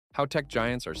How tech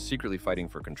giants are secretly fighting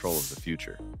for control of the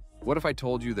future. What if I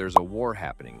told you there's a war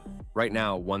happening? Right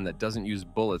now, one that doesn't use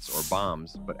bullets or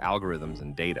bombs, but algorithms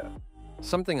and data.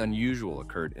 Something unusual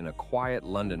occurred in a quiet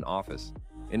London office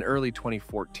in early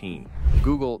 2014.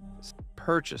 Google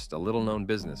purchased a little-known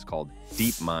business called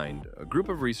DeepMind, a group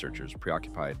of researchers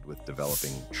preoccupied with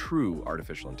developing true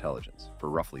artificial intelligence, for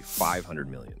roughly $500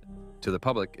 million. To the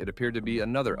public, it appeared to be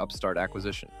another upstart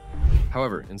acquisition.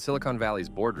 However, in Silicon Valley's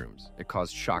boardrooms, it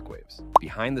caused shockwaves.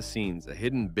 Behind the scenes, a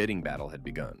hidden bidding battle had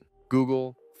begun.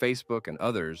 Google, Facebook, and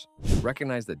others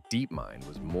recognized that DeepMind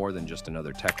was more than just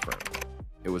another tech firm.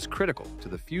 It was critical to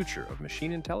the future of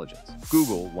machine intelligence.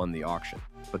 Google won the auction,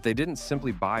 but they didn't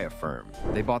simply buy a firm.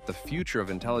 They bought the future of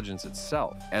intelligence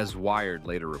itself, as Wired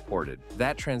later reported.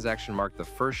 That transaction marked the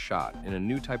first shot in a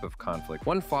new type of conflict,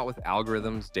 one fought with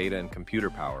algorithms, data, and computer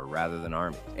power rather than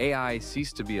armies. AI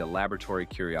ceased to be a laboratory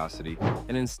curiosity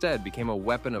and instead became a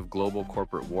weapon of global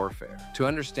corporate warfare. To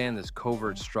understand this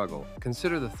covert struggle,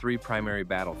 consider the three primary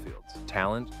battlefields: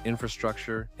 talent,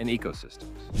 infrastructure, and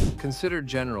ecosystems. Consider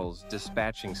generals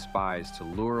dispatching spies to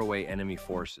lure away enemy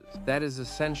forces. That is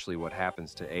essentially what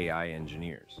happens to AI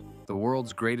engineers. The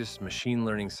world's greatest machine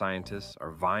learning scientists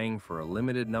are vying for a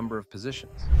limited number of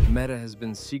positions. Meta has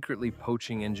been secretly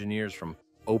poaching engineers from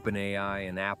OpenAI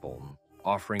and Apple,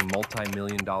 offering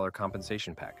multi-million-dollar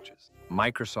compensation packages.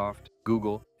 Microsoft,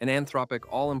 Google, and Anthropic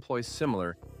all employ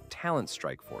similar talent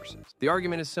strike forces. The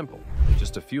argument is simple.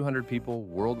 Just a few hundred people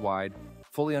worldwide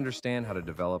fully understand how to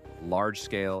develop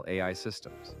large-scale AI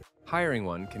systems. Hiring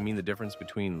one can mean the difference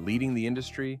between leading the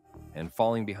industry and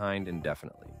falling behind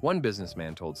indefinitely. One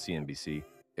businessman told CNBC,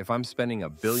 "If I'm spending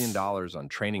 $1 billion on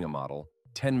training a model,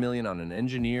 $10 million on an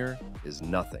engineer is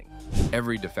nothing."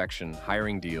 Every defection,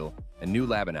 hiring deal, and new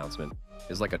lab announcement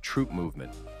is like a troop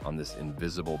movement on this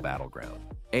invisible battleground.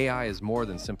 AI is more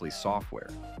than simply software.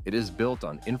 It is built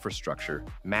on infrastructure,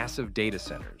 massive data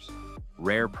centers,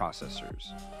 rare processors,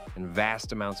 and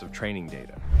vast amounts of training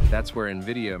data. That's where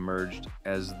NVIDIA emerged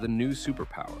as the new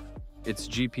superpower. Its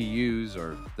GPUs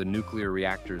are the nuclear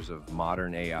reactors of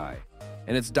modern AI.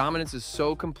 And its dominance is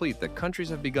so complete that countries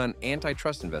have begun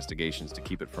antitrust investigations to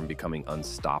keep it from becoming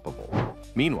unstoppable.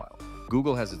 Meanwhile,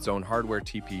 Google has its own hardware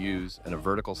TPUs and a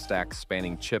vertical stack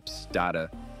spanning chips, data,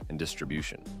 and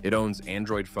distribution. It owns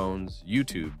Android phones,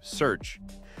 YouTube, search,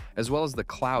 as well as the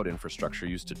cloud infrastructure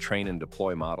used to train and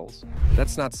deploy models.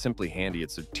 That's not simply handy,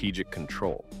 it's strategic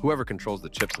control. Whoever controls the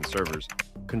chips and servers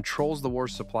controls the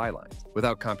war's supply lines.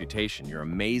 Without computation, your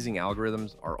amazing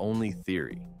algorithms are only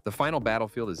theory. The final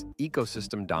battlefield is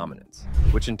ecosystem dominance,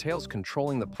 which entails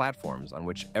controlling the platforms on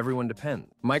which everyone depends.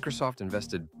 Microsoft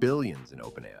invested billions in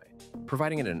OpenAI,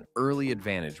 providing it an early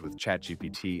advantage with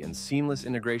ChatGPT and seamless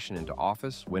integration into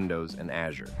Office, Windows, and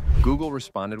Azure. Google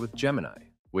responded with Gemini,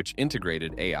 which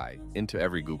integrated AI into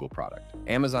every Google product.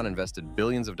 Amazon invested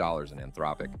billions of dollars in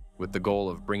Anthropic with the goal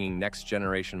of bringing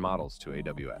next-generation models to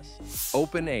AWS.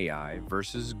 OpenAI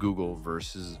versus Google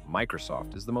versus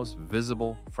Microsoft is the most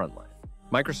visible frontline.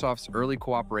 Microsoft's early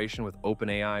cooperation with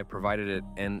OpenAI provided it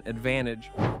an advantage,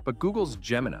 but Google's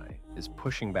Gemini is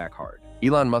pushing back hard.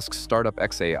 Elon Musk's startup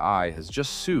xAI has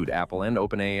just sued Apple and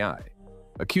OpenAI,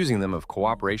 accusing them of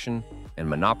cooperation and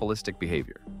monopolistic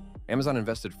behavior. Amazon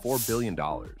invested $4 billion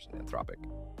in Anthropic,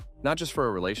 not just for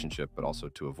a relationship, but also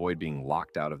to avoid being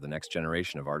locked out of the next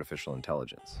generation of artificial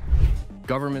intelligence.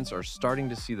 Governments are starting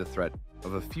to see the threat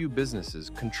of a few businesses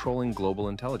controlling global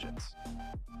intelligence.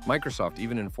 Microsoft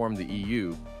even informed the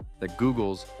EU that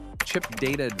Google's chip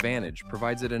data advantage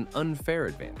provides it an unfair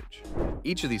advantage.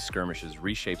 Each of these skirmishes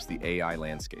reshapes the AI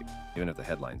landscape, even if the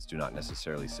headlines do not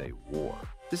necessarily say war.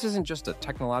 This isn't just a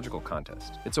technological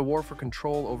contest. It's a war for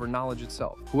control over knowledge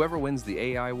itself. Whoever wins the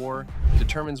AI war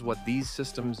determines what these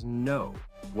systems know,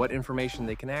 what information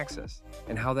they can access,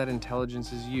 and how that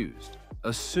intelligence is used.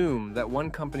 Assume that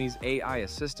one company's AI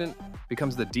assistant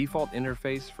becomes the default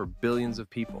interface for billions of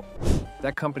people.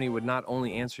 That company would not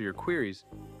only answer your queries,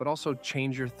 but also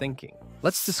change your thinking.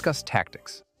 Let's discuss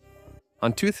tactics.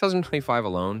 On 2025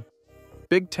 alone,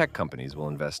 big tech companies will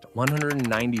invest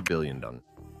 $190 billion on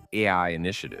AI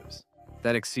initiatives.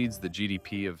 That exceeds the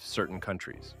GDP of certain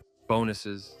countries.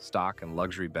 Bonuses, stock, and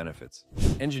luxury benefits.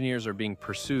 Engineers are being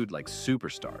pursued like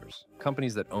superstars.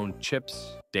 Companies that own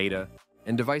chips, data,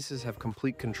 and devices have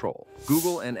complete control.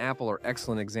 Google and Apple are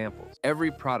excellent examples. Every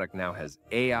product now has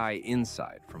AI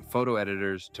inside, from photo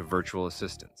editors to virtual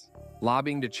assistants,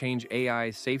 lobbying to change AI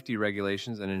safety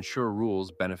regulations and ensure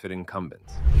rules benefit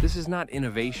incumbents. This is not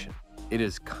innovation. It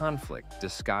is conflict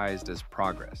disguised as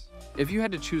progress. If you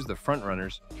had to choose the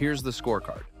frontrunners, here's the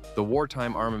scorecard. The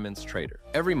wartime armaments trader.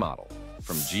 Every model,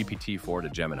 from GPT-4 to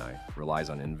Gemini, relies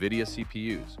on NVIDIA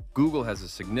CPUs. Google has a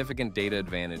significant data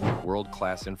advantage,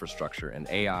 world-class infrastructure, and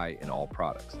AI in all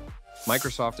products.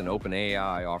 Microsoft and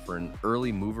OpenAI offer an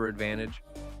early mover advantage,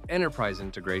 enterprise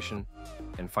integration,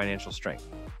 and financial strength.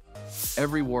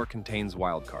 Every war contains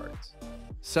wildcards.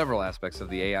 Several aspects of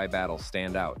the AI battle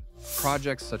stand out.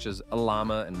 Projects such as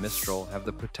Llama and Mistral have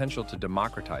the potential to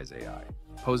democratize AI,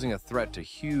 posing a threat to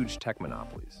huge tech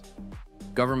monopolies.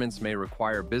 Governments may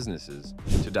require businesses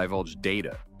to divulge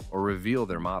data or reveal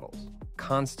their models.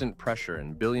 Constant pressure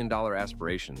and billion-dollar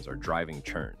aspirations are driving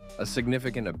churn. A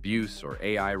significant abuse or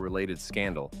AI-related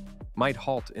scandal might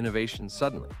halt innovation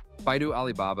suddenly. Baidu,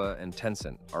 Alibaba, and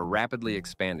Tencent are rapidly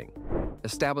expanding,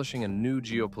 establishing a new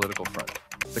geopolitical front.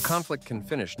 The conflict can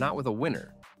finish not with a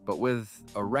winner, but with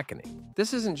a reckoning.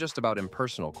 This isn't just about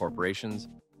impersonal corporations,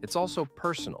 it's also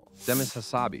personal. Demis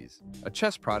Hassabis, a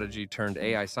chess prodigy turned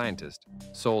AI scientist,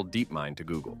 sold DeepMind to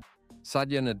Google.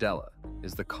 Satya Nadella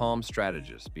is the calm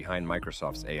strategist behind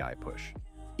Microsoft's AI push.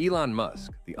 Elon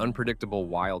Musk, the unpredictable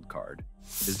wild card,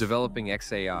 is developing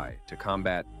XAI to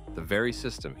combat the very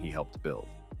system he helped build.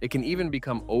 It can even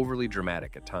become overly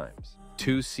dramatic at times.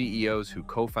 Two CEOs who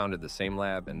co-founded the same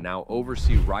lab and now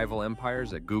oversee rival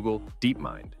empires at Google,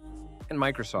 DeepMind, and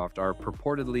Microsoft are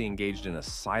purportedly engaged in a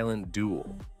silent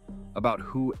duel about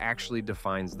who actually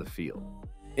defines the field.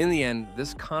 In the end,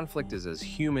 this conflict is as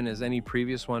human as any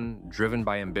previous one, driven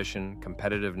by ambition,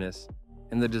 competitiveness,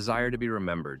 and the desire to be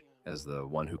remembered as the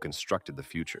one who constructed the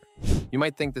future. You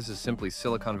might think this is simply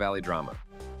Silicon Valley drama,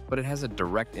 but it has a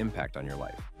direct impact on your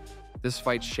life. This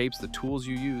fight shapes the tools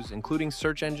you use, including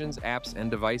search engines, apps, and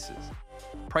devices.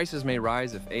 Prices may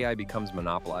rise if AI becomes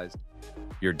monopolized.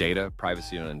 Your data,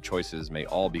 privacy, and choices may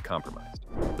all be compromised.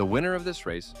 The winner of this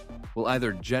race will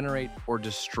either generate or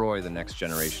destroy the next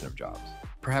generation of jobs.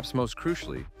 Perhaps most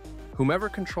crucially, whomever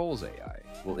controls AI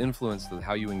will influence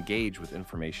how you engage with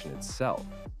information itself.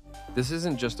 This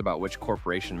isn't just about which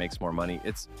corporation makes more money,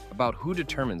 it's about who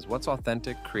determines what's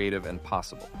authentic, creative, and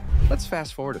possible. Let's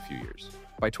fast forward a few years.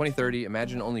 By 2030,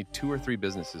 imagine only 2 or 3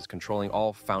 businesses controlling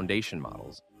all foundation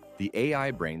models, the AI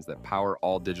brains that power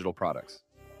all digital products.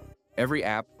 Every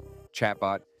app,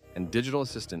 chatbot, and digital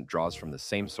assistant draws from the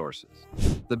same sources.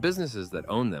 The businesses that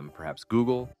own them, perhaps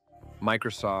Google,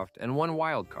 Microsoft, and one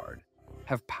wildcard,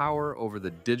 have power over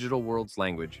the digital world's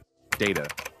language, data,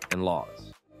 and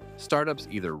laws. Startups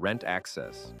either rent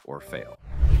access or fail.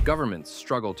 Governments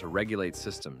struggle to regulate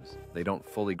systems they don't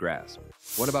fully grasp.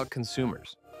 What about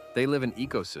consumers? They live in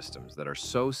ecosystems that are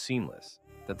so seamless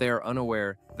that they are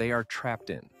unaware they are trapped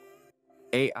in.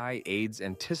 AI aids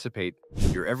anticipate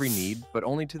your every need, but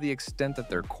only to the extent that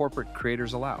their corporate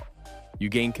creators allow. You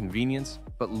gain convenience,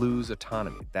 but lose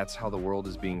autonomy. That's how the world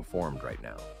is being formed right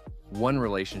now. One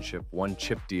relationship, one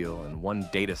chip deal, and one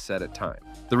data set at a time.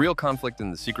 The real conflict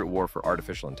in the secret war for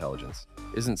artificial intelligence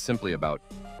isn't simply about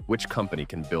which company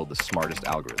can build the smartest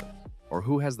algorithms or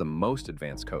who has the most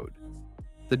advanced code.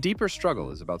 The deeper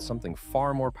struggle is about something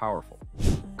far more powerful: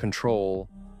 control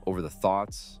over the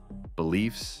thoughts,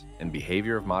 beliefs, and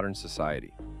behavior of modern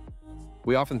society.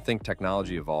 We often think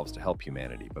technology evolves to help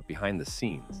humanity, but behind the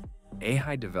scenes,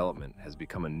 AI development has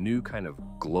become a new kind of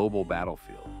global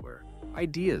battlefield where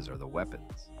ideas are the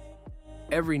weapons.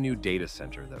 Every new data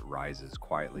center that rises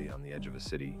quietly on the edge of a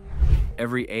city,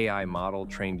 every AI model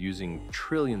trained using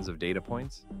trillions of data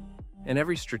points, and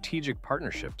every strategic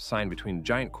partnership signed between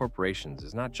giant corporations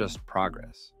is not just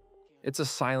progress. It's a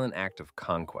silent act of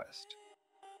conquest.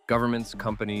 Governments,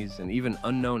 companies, and even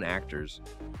unknown actors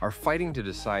are fighting to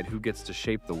decide who gets to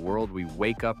shape the world we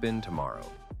wake up in tomorrow.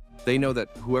 They know that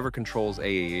whoever controls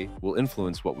AI will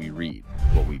influence what we read,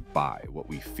 what we buy, what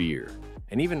we fear,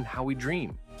 and even how we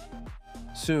dream.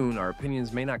 Soon, our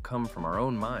opinions may not come from our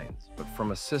own minds, but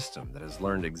from a system that has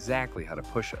learned exactly how to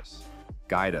push us,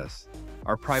 guide us.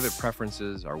 Our private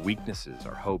preferences, our weaknesses,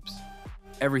 our hopes,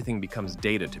 everything becomes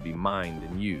data to be mined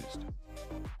and used.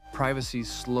 Privacy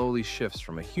slowly shifts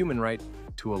from a human right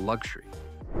to a luxury,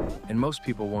 and most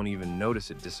people won't even notice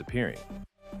it disappearing.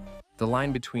 The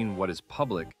line between what is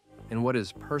public and what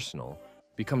is personal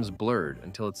becomes blurred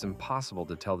until it's impossible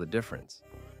to tell the difference.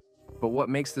 But what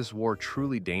makes this war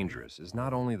truly dangerous is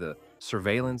not only the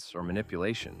surveillance or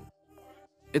manipulation,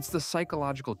 it's the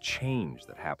psychological change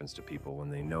that happens to people when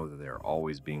they know that they are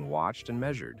always being watched and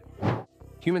measured.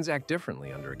 Humans act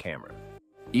differently under a camera,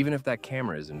 even if that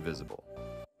camera is invisible.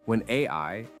 When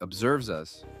AI observes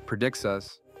us, predicts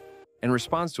us, and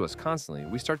responds to us constantly,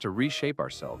 we start to reshape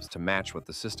ourselves to match what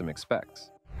the system expects.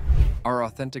 Our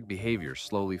authentic behavior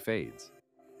slowly fades.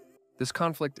 This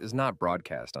conflict is not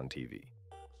broadcast on TV.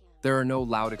 There are no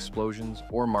loud explosions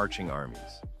or marching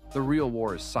armies. The real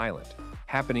war is silent,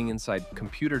 happening inside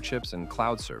computer chips and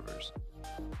cloud servers.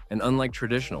 And unlike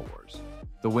traditional wars,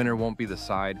 the winner won't be the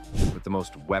side with the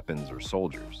most weapons or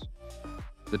soldiers.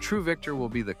 The true victor will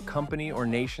be the company or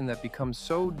nation that becomes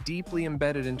so deeply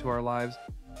embedded into our lives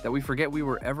that we forget we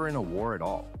were ever in a war at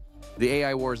all. The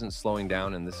AI war isn't slowing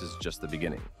down, and this is just the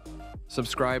beginning.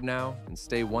 Subscribe now and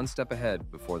stay one step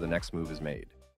ahead before the next move is made.